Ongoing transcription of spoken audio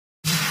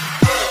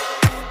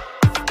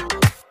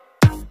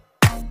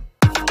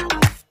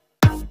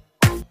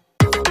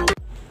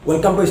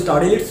Welcome to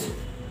Studies.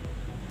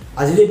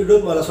 আজিৰ এই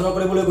ভিডিঅ'ত মই আলোচনা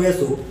কৰিবলৈ গৈ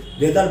আছোঁ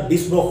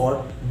 2020 বৰ্ষৰ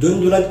জুন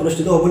জুলাইত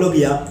অনুষ্ঠিত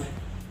হ'বলগীয়া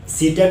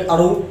CTET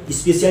আৰু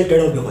স্পেচিয়েল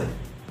টেটৰ বিষয়ে।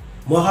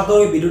 মই আশা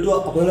কৰোঁ এই ভিডিঅ'টো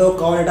আপোনালোকৰ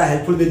কাৰণে এটা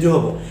হেল্পফুল ভিডিঅ'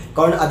 হ'ব,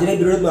 কাৰণ আজিৰ এই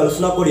ভিডিঅ'ত মই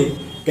আলোচনা কৰিম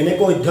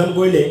কেনেকৈ অধ্যয়ন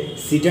কৰিলে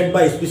CTET বা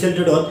স্পেচিয়েল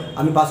টেটত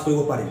আমি পাছ কৰিব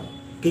পাৰিম,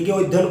 কি কি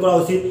অধ্যয়ন কৰা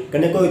উচিত,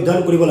 কেনেকৈ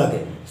অধ্যয়ন কৰিব লাগে।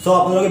 চ'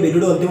 আপোনালোকে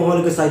ভিডিঅ'টো অন্তিম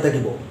সময়লৈকে চাই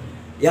থাকিব।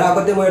 ইয়াৰ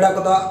আগতে মই এটা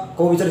কথা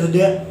ক'ব বিচাৰিছোঁ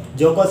যে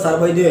যিসকল ছাৰ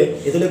বাইদেৱে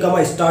এতিয়ালৈকে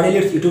আমাৰ ষ্টাডি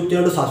লিডছ ইউটিউব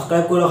চেনেলটো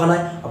ছাবস্ক্ৰাইব কৰি ৰখা নাই,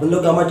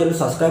 আপোনালোকে আমাৰ চেনেলটো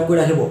ছাবস্ক্ৰাইব কৰি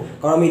ৰাখিব,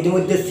 কাৰণ আমি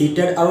ইতিমধ্যে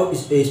CTET আৰু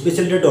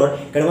স্পেচিয়েল টেটৰ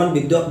কেইটামান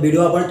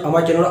ভিডিঅ'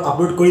 আমাৰ চেনেলত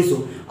আপলোড কৰিছোঁ,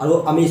 আৰু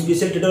আমি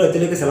স্পেচিয়েল টেটৰ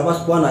এতিয়ালৈকে চিলেবাছ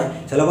পোৱা নাই।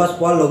 চিলেবাছ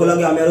পোৱাৰ লগে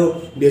লগে আমি আৰু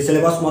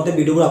চিলেবাছ মতে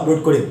ভিডিঅ'বোৰ আপলোড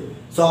কৰিম।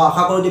 চ'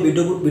 আশা কৰোঁ যে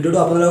ভিডিঅ'টো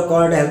আপোনালোকৰ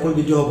কাৰণে এটা হেল্পফুল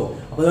ভিডিঅ' হ'ব।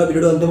 আপোনালোকে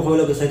ভিডিঅ'টো অন্তিম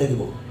সময়লৈকে চাই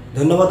থাকিব।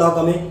 ধন্যবাদ। হওক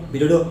আমি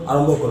ভিডিঅ'টো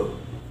আৰম্ভ কৰোঁ।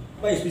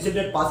 স্পেচিয়েল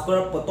টেট পাছ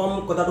কৰাৰ প্ৰথম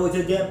কথাটো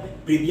হৈছে যে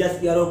প্ৰিভিয়াছ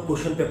ইয়াৰৰ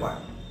কুৱেশ্যন পেপাৰ।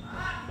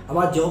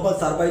 আমাৰ যিসকল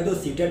ছাৰ বাইদেউ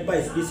CTET বা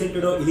স্পেচিয়েল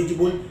টেটৰ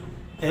ইলিজিবল,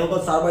 সেইসকল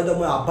ছাৰ বাইদেউক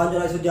মই আহ্বান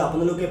জনাইছোঁ যে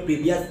আপোনালোকে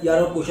প্ৰিভিয়াছ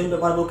ইয়াৰৰ কুৱেশ্যন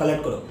পেপাৰবোৰ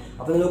কালেক্ট কৰক।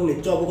 আপোনালোক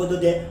নিশ্চয় অৱগত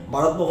যে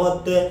ভাৰতবৰ্ষত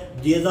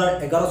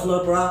 2011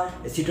 চনৰ পৰা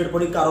CTET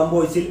পৰীক্ষা আৰম্ভ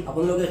হৈছিল।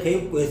 আপোনালোকে সেই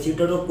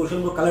CTETৰ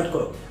কুৱেশ্যনবোৰ কালেক্ট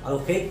কৰক, আৰু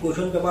সেই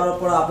কুৱেশ্যন পেপাৰৰ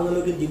পৰা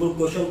আপোনালোকে যিবোৰ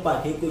কুৱেশ্যন পায়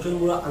সেই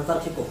কুৱেশ্যনবোৰৰ আনচাৰ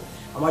শিকক।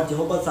 আমাৰ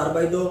যিসকল ছাৰ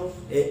বাইদেউ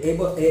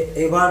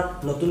এইবাৰ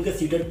নতুনকৈ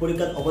CTET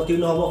পৰীক্ষাত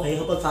অৱতীৰ্ণ হ'ব,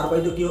 সেইসকল ছাৰ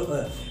বাইদেউ কি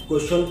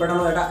কুৱেশ্যন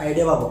পেটাৰ্ণৰ এটা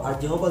আইডিয়া পাব, আৰু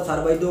যিসকল ছাৰ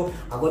বাইদেউ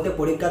আগতে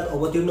পৰীক্ষাত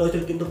অৱতীৰ্ণ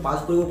হৈছিল কিন্তু পাছ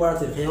কৰিব পৰা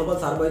নাছিল, সেইসকল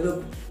ছাৰ বাইদেউ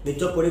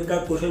নিশ্চয় পৰীক্ষাৰ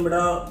কুৱেশ্যন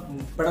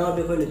পেটাৰ্ণৰ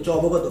বিষয়ে নিশ্চয়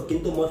অৱগত।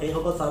 কিন্তু মই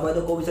সেইসকল ছাৰ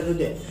বাইদেউক ক'ব বিচাৰিছোঁ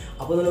যে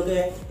আপোনালোকে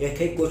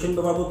সেই কুৱেশ্যন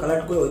পেপাৰবোৰ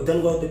কালেক্ট কৰি অধ্যয়ন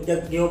কৰক। তেতিয়া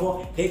কি হ'ব,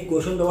 সেই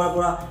কুৱেশ্যন পেপাৰৰ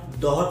পৰা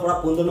 10ৰ পৰা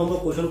 15 নম্বৰ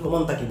কুৱেশ্যন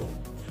কমন থাকিব।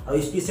 আৰু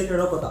স্পেচিয়েল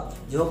টেটৰ কথা,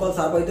 যিসকল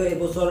ছাৰ বাইদেউ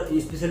এইবছৰ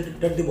স্পেচিয়েল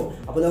টেট দিব,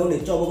 আপোনালোক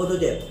নিশ্চয় অৱগত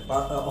যে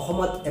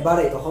অসমত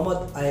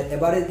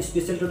এবাৰে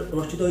স্পেচিয়েল টেট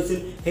অনুষ্ঠিত হৈছিল।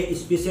 সেই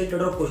স্পেচিয়েল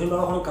টেটৰ কুৱেশ্যন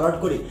পেপাৰখন কালেক্ট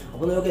কৰি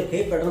আপোনালোকে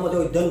সেই পেটাৰ্ণ মতে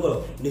অধ্যয়ন কৰক।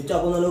 নিশ্চয়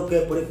আপোনালোকে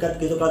পৰীক্ষাত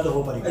কৃতকাৰ্য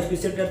হ'ব পাৰিব।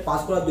 স্পেচিয়েল টেট পাছ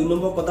কৰা 2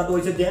 নম্বৰ কথাটো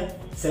হৈছে যে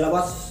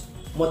চিলেবাছ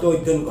মতে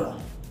অধ্যয়ন কৰা।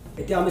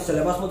 এতিয়া আমি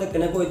চিলেবাছ মতে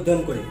কেনেকৈ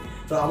অধ্যয়ন কৰিম?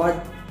 তো আমাৰ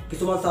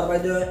কিছুমান ছাৰ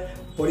বাইদেৱে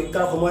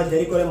পৰীক্ষাৰ সময়ত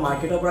হেৰি কৰে,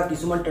 মাৰ্কেটৰ পৰা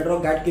কিছুমান টেটৰ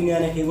গাইড কিনি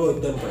আনে, সেইবোৰ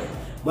অধ্যয়ন কৰে।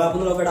 মই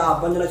আপোনালোকক এটা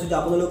আহ্বান জনাইছোঁ যে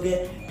আপোনালোকে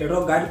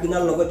টেটৰ গাইড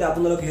কিনাৰ লগতে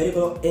আপোনালোকে হেৰি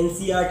কৰক,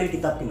 NCERTৰ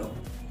কিতাপ কিনক।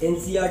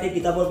 NCERT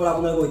কিতাপৰ পৰা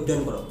আপোনালোকে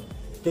অধ্যয়ন কৰক।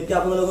 তেতিয়া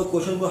আপোনালোকৰ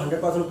কুৱেশ্যনবোৰ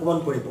 100% কমন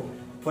পৰিব।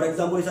 ফৰ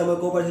এক্সাম্পল হিচাপে মই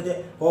ক'ব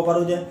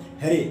পাৰোঁ যে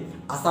হেৰি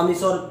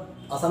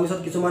আছামিছত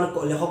কিছুমান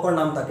লেখকৰ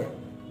নাম থাকে,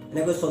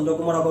 এনেকৈ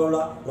চন্দ্ৰকুমাৰ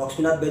আগৰৱালা,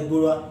 লক্ষ্মীনাথ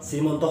বেজবৰুৱা,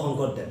 শ্ৰীমন্ত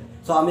শংকৰদেৱ।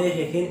 চ' আমি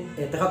সেইখিনি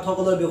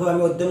তেখেতসকলৰ বিষয়ে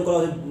আমি অধ্যয়ন কৰা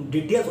উচিত,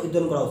 ডিটেইলছ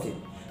অধ্যয়ন কৰা উচিত।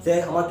 যে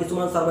আমাৰ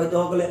কিছুমান ছাৰ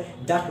বাইদেউসকলে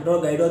জাষ্ট টেটৰ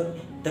গাইডত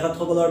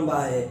তেখেতসকলৰ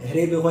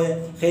হেৰিৰ বিষয়ে,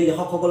 সেই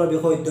লেখকসকলৰ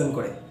বিষয়ে অধ্যয়ন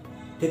কৰে।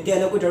 তেতিয়া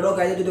এনেকৈ টেটৰ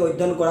গাইডত যদি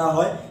অধ্যয়ন কৰা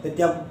হয়,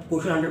 তেতিয়া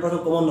কুৱেশ্যন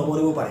 100% কমন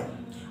নপৰিব পাৰে।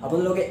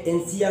 আপোনালোকে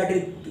NCERTৰ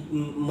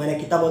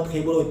কিতাপত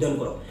সেইবোৰ অধ্যয়ন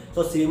কৰক।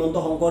 চ' শ্ৰীমন্ত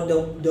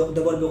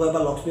শংকৰদেৱৰ বিষয়ে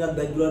বা লক্ষ্মীনাথ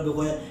বেজবৰুৱাৰ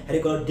বিষয়ে হেৰি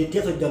কৰক,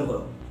 ডিটেইলছ অধ্যয়ন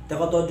কৰক।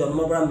 তেখেতৰ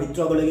জন্মৰ পৰা মৃত্যু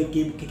আগলৈকে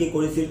কি কি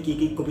কৰিছিল, কি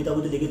কি কবিতা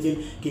পুথি লিখিছিল,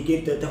 কি কি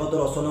তেখেতৰ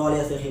ৰচনাৱলী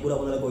আছে, সেইবোৰ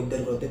আপোনালোকে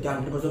অধ্যয়ন কৰক। তেতিয়া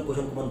 100%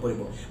 কুৱেশ্যন কমন পৰিব।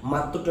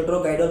 মাত্ৰ টেটৰ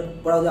গাইডৰ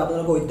পৰা যদি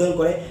আপোনালোকে অধ্যয়ন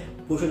কৰে,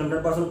 কুৱেশ্যন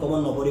 100% কমন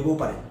নপৰিবও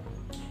পাৰে।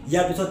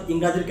 ইয়াৰ পিছত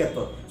ইংৰাজীৰ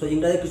ক্ষেত্ৰত, চ'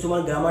 ইংৰাজীৰ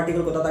কিছুমান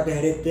গ্ৰামাটিকেল কথা থাকে,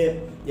 হেৰিতে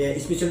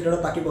স্পেচিয়েল টেটত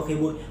থাকিব।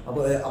 সেইবোৰ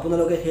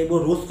আপোনালোকে সেইবোৰ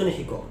ৰুলছখিনি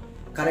শিকক।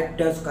 কাৰেক্ট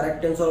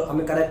টেন্সৰ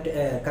আমি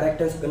কাৰেক্ট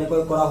টেন্স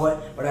কেনেকৈ কৰা হয়,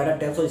 বা এটা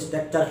টেন্সৰ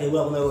ষ্ট্ৰাকচাৰ, সেইবোৰ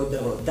আপোনালোকে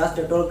অধ্যয়ন কৰক। জাষ্ট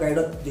টেটৰ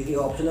গাইডত যি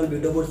অপশ্যনেল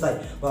ভিডিঅ'বোৰ চাই,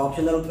 বা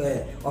অপশ্যন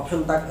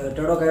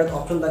টেটৰ গাইডত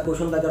অপশ্যন থাকে,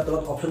 কুৱেশ্যন থাকে,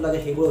 তলত অপশ্যন থাকে,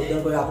 সেইবোৰ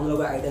অধ্যয়ন কৰি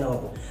আপোনালোকে আইডিয়া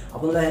নাপাব।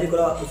 আপোনালোকে হেৰি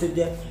কৰা উচিত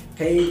যে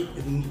সেই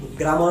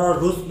গ্ৰামাৰৰ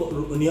ৰুলছ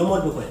নিয়মৰ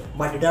বিষয়ে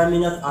বা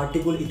ডিটাৰমিনাছ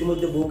আৰ্টিকুল,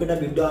 ইতিমধ্যে বহুকেইটা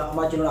ভিডিঅ'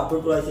 আমাৰ চেনেলত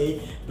আপলোড কৰা হৈছে। এই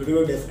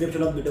ভিডিঅ'ৰ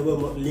ডেছক্ৰিপশ্যনত ভিডিঅ'বোৰ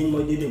লিংক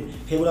মই দি দিম।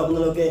 সেইবোৰ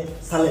আপোনালোকে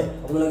চালে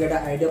আপোনালোকে এটা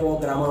আইডিয়া পাব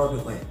গ্ৰামাৰৰ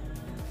বিষয়ে।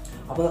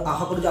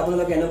 আশা কৰোঁ যে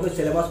আপোনালোকে এনেকৈ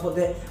চিলেবাছ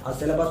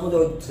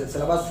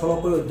ফ'ল'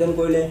 কৰি অধ্যয়ন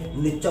কৰিলে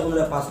নিশ্চয়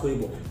আপোনালোকে পাছ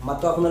কৰিব।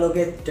 মাত্ৰ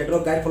আপোনালোকে টেটৰ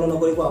গাইড ফ'ল'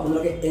 নকৰিব,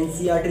 আপোনালোকে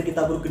NCERTৰ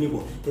কিতাপবোৰ কিনিব।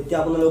 তেতিয়া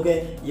আপোনালোকে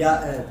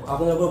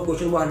আপোনালোকৰ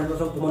কুৱেশ্যনবোৰ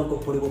 100% কমন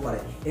পৰিব পাৰে,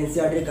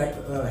 NCERTৰ গাইড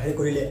হেৰি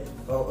কৰিলে,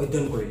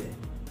 অধ্যয়ন কৰিলে।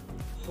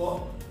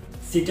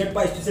 CTET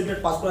বা স্পেচিয়েল টেট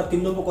পাছ কৰা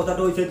 3 নম্বৰ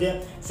কথাটো হৈছে যে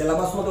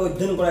চিলেবাছ মতে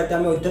অধ্যয়ন কৰা। এতিয়া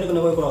আমি অধ্যয়ন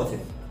কেনেকৈ কৰা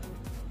উচিত?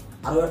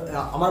 আৰু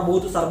আমাৰ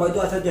বহুতো ছাৰ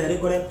বাইদেউ আছে যে হেৰি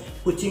কৰে,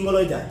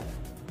 কোচিঙলৈ যায়।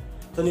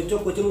 তো নিশ্চয়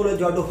কোচিঙলৈ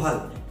যোৱাটো ভাল,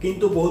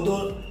 কিন্তু বহুতো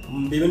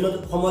বিভিন্ন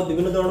সময়ত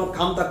বিভিন্ন ধৰণৰ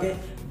কাম থাকে।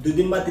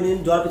 2 বা 3 দিন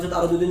যোৱাৰ পিছত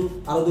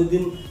আৰু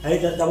দুদিন হেৰি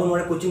যাব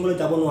নোৱাৰে, কোচিঙলৈ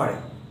যাব নোৱাৰে।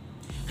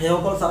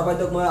 সেইসকল ছাৰ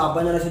বাইদেউক মই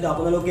আহ্বান জনাইছোঁ যে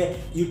আপোনালোকে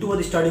ইউটিউবত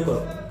ষ্টাডি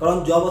কৰক, কাৰণ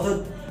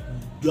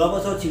যোৱা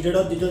বছৰ CTETত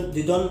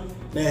যিজন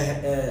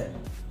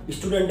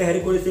ষ্টুডেণ্টে হেৰি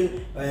কৰিছিল,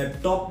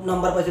 টপ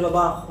নাম্বাৰ পাইছিল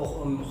বা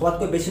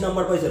সবতকৈ বেছি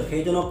নাম্বাৰ পাইছিল,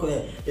 সেইজনক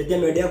যেতিয়া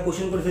মিডিয়াক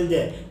কুৱেশ্যন কৰিছিল যে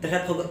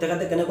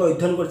তেখেতে কেনেকৈ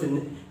অধ্যয়ন কৰিছিল,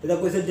 তেতিয়া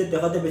কৈছিল যে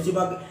তেখেতে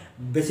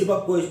বেছিভাগ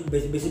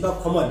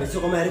সময়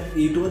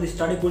ইউটিউবত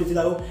ষ্টাডি কৰিছিল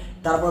আৰু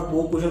তাৰ পৰা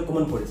বহু কুৱেশ্যন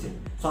কমন পৰিছিল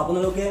সো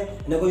আপোনালোকে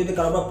এনেকৈ যদি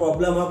কাৰোবাৰ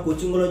প্ৰব্লেম হয়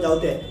কোচিংলৈ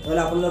যাওঁতে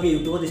তাহলে আপোনালোকে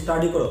ইউটিউবত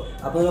ষ্টাডি কৰক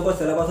আপোনালোকৰ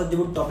সিলেবাছত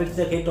যিবোৰ টপিক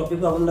আছে সেই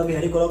টপিকবোৰ আপোনালোকে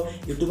হেৰি কৰক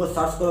ইউটিউবত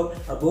সাৰ্চ কৰক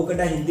আৰু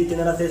বহুকেইটা হিন্দী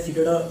চেনেল আছে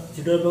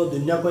চিটেটৰ পৰা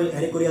ধুনীয়াকৈ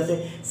হেৰি কৰি আছে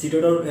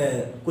চিটেটৰ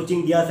কোচিং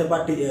দিয়া আছে বা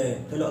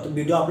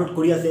ভিডিঅ' আপলোড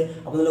কৰি আছে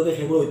আপোনালোকে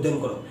সেইবোৰ অধ্যয়ন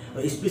কৰক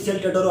আৰু স্পেচিয়েল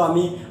টেটৰো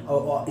আমি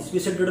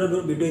স্পেচিয়েল টেটৰ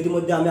ভিডিঅ'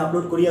 ইতিমধ্যে আমি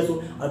আপলোড কৰি আছোঁ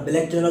আৰু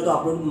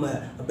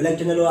বেলেগ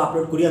চেনেলো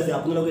আপলোড কৰি আছে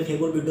আপোনালোকে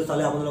সেইবোৰ ভিডিঅ'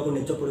 চালে আপোনালোকৰ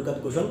নিশ্চয় পৰীক্ষাত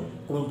কুৱেশ্যন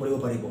কমন পৰিব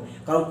পাৰিব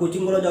কাৰণ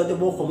কোচিংলৈ যাওঁতে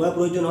বহু সময়ৰ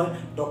প্ৰয়োজন হয়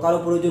টকাৰো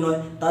প্ৰয়োজন হয়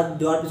তাত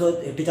যোৱাৰ পিছত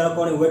টিচাৰৰ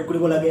কাৰণে ৱেইট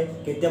কৰিব লাগে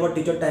কেতিয়াবা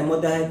টিচাৰ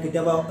টাইমত আহে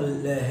কেতিয়াবা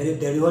হেৰি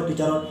দেৰি হয়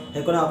টিচাৰৰ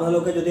সেইকাৰণে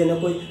আপোনালোকে যদি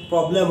এনেকৈ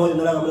প্ৰব্লেম হয়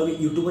তেনেহ'লে আপোনালোকে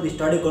ইউটিউবত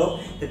ষ্টাডি কৰক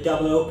তেতিয়া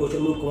আপোনালোকৰ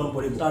কুৱেশ্যনবোৰ কমন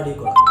পৰিব ষ্টাডি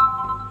কৰক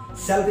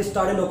সেলফ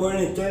ষ্টাডি নকৰি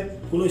নিশ্চয়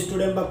কোনো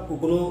ষ্টুডেণ্ট বা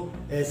কোনো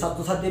ছাত্ৰ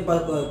ছাত্ৰী বা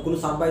কোনো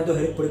ছাৰ বাইদেউ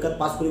হেৰি পৰীক্ষাত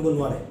পাছ কৰিব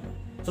নোৱাৰে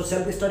চ'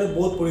 সেলফ ষ্টাডি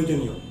বহুত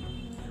প্ৰয়োজনীয়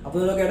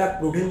আপোনালোকে এটা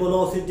ৰুটিন বনোৱা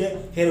উচিত যে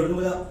সেই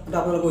ৰুটিনবিলাক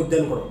আপোনালোকে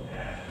অধ্যয়ন কৰক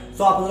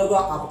চ'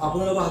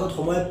 আপোনালোকৰ হাতত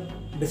সময়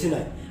বেছি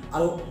নাই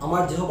আৰু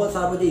আমাৰ যিসকল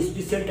ছাৰ বাইদেউ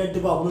স্পেচিয়েল টেট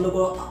দিব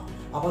আপোনালোকৰ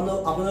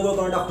কাৰণে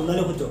এটা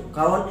সোণালী সুযোগ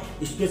কাৰণ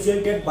স্পেচিয়েল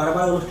টেট বাৰে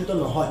অনুষ্ঠিত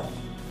নহয়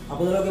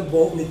আপোনালোকে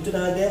নিশ্চয়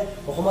জানে যে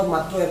অসমত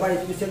মাত্ৰ এবাৰ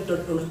স্পেচিয়েল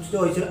টেট অনুষ্ঠিত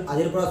হৈছিল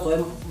আজিৰ পৰা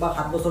 6 বা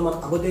 7 বছৰমান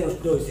আগতে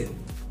অনুষ্ঠিত হৈছিল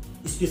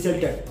স্পেচিয়েল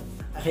টেট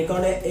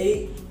সেইকাৰণে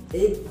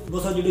এই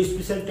বছৰ যদি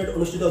স্পেচিয়েল টেট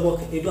অনুষ্ঠিত হ'ব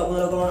এইটো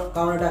আপোনালোকৰ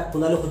কাৰণে এটা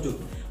সোণালী সুযোগ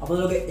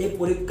আপোনালোকে এই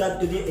পৰীক্ষাত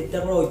যদি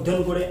এতিয়াৰ পৰা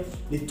অধ্যয়ন কৰে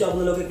নিশ্চয়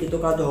আপোনালোকে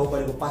কৃতকাৰ্য হ'ব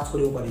পাৰিব পাছ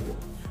কৰিব পাৰিব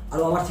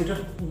আৰু আমাৰ চিটেট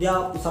দিয়া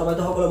ছাৰ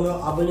বাইদেউসকলক মই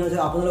আহ্বান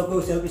জনাইছোঁ আপোনালোকেও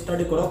সেলফ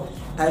ষ্টাডি কৰক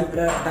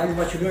টাইম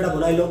বা শিডিউল এটা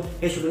বনাই লওক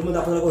সেই শিডিউলৰ মতে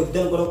আপোনালোকে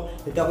অধ্যয়ন কৰক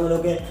তেতিয়া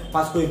আপোনালোকে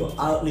পাছ কৰিব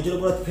আৰু নিজৰ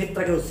ওপৰত ফিট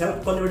থাকিব সেলফ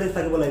কনফিডেন্স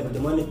থাকিব লাগিব যে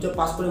মই নিশ্চয়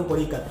পাছ কৰিম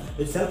পৰীক্ষাত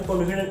যদি সেলফ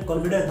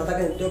কনফিডেন্স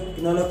নাথাকে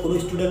তেনেহ'লে কোনো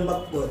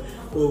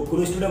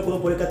ষ্টুডেণ্ট কোনো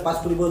পৰীক্ষাত পাছ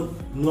কৰিব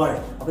নোৱাৰে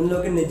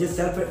আপোনালোকে নিজে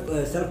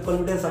সেলফ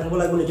কনফিডেন্স ৰাখিব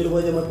লাগিব নিজৰ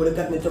ওপৰত যে মই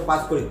পৰীক্ষাত নিশ্চয়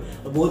পাছ কৰিম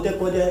বহুতে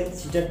কয় যে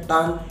চিটেট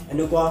টান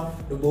এনেকুৱা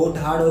বহুত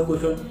হাৰ্ড হয়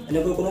কুৱেশ্যন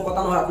এনেকৈ কোনো কথা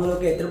নহয়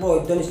আপোনালোকে এতিয়াৰ পৰা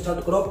অধ্যয়ন ষ্টাৰ্ট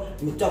কৰক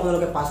নিশ্চয়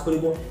আপোনালোকে পাছ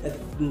কৰিব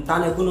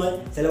টান একো নহয়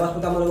চিলেবাছ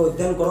মতে আপোনালোকে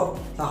অধ্যয়ন কৰক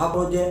আশা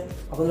কৰোঁ যে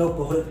আপোনালোক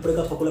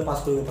পৰীক্ষাত সকলোৱে পাছ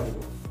কৰিব পাৰিব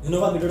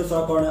ধন্যবাদ ভিডিঅ'টো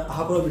চোৱাৰ কাৰণে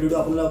আশা কৰোঁ ভিডিঅ'টো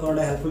আপোনালোকৰ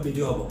কাৰণে হেল্পফুল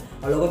ভিডিঅ' হ'ব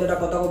আৰু লগতে এটা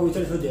কথা ক'ব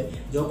বিচাৰিছোঁ যে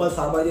যিসকল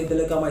ছাৰ বাইদেউ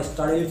এতিয়ালৈকে আমাৰ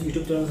study lids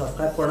YouTube channel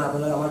subscribe কৰা নাই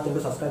আপোনালোকে আমাৰ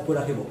চেনেলটো ছাবস্ক্ৰাইব কৰি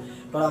ৰাখিব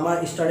কাৰণ আমাৰ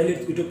ষ্টাডি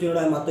লিডছ ইউটিউব চেনেলত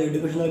আমি মাত্ৰ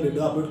এডুকেশ্যনেল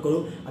ভিডিঅ' আপলোড কৰোঁ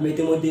আমি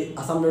ইতিমধ্যে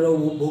আছাম লেভেলৰ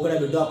বহুকেইটা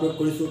ভিডিঅ' আপলোড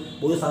কৰিছোঁ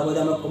বহু ছাৰ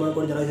বাইদেউ আমাক কমেণ্ট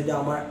কৰি জনাইছে যে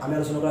আমি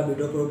আলোচনা কৰা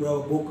ভিডিঅ'ৰ পৰা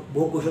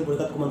বহু কুৱেশ্যন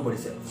পৰীক্ষাত কমন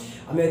পৰিছে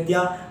আমি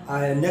এতিয়া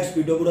নেক্সট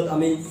ভিডিঅ'বোৰত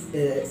আমি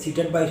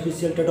চিটেট বা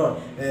স্পেচিয়েল টেটৰ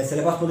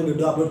চিলেবাছ মতে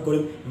ভিডিঅ' আপলোড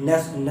কৰিম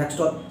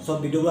নেক্সটত চব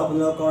ভিডিঅ'বোৰ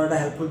আপোনালোকৰ কাৰণে এটা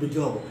হেল্পফুল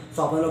ভিডিঅ' হ'ব চ'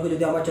 আপোনালোকে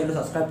যদি আমাৰ চেনেলটো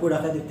ছাবস্ক্ৰাইব কৰি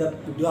ৰাখে তেতিয়া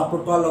ভিডিঅ'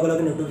 আপলোড কৰাৰ লগে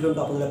লগে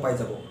নটিফিকেশ্যনটো আপোনালোকে পাই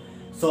যাব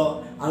চ'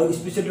 আৰু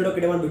স্পেচিয়েল টেটৰ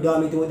কেইটামান ভিডিঅ'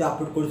 আমি ইতিমধ্যে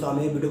আপলোড কৰিছোঁ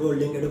আমি এই ভিডিঅ'বোৰ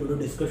লিংক এইটো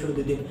ভিডিঅ' ডিছক্ৰিপশ্যনত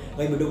দি দিম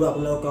এই ভিডিঅ'বোৰ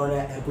আপোনালোকৰ কাৰণে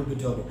হেল্পফুল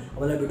ভিডিঅ' হ'ব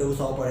আপোনালোকে ভিডিঅ'বোৰ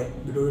চাব পাৰে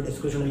ভিডিঅ'ৰ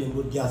ডিছক্ৰিপশ্যনৰ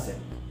লিংকবোৰ দিয়া আছে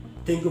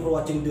থেংক ইউ ফৰ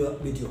ৱাচিং দ্য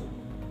ভিডিঅ'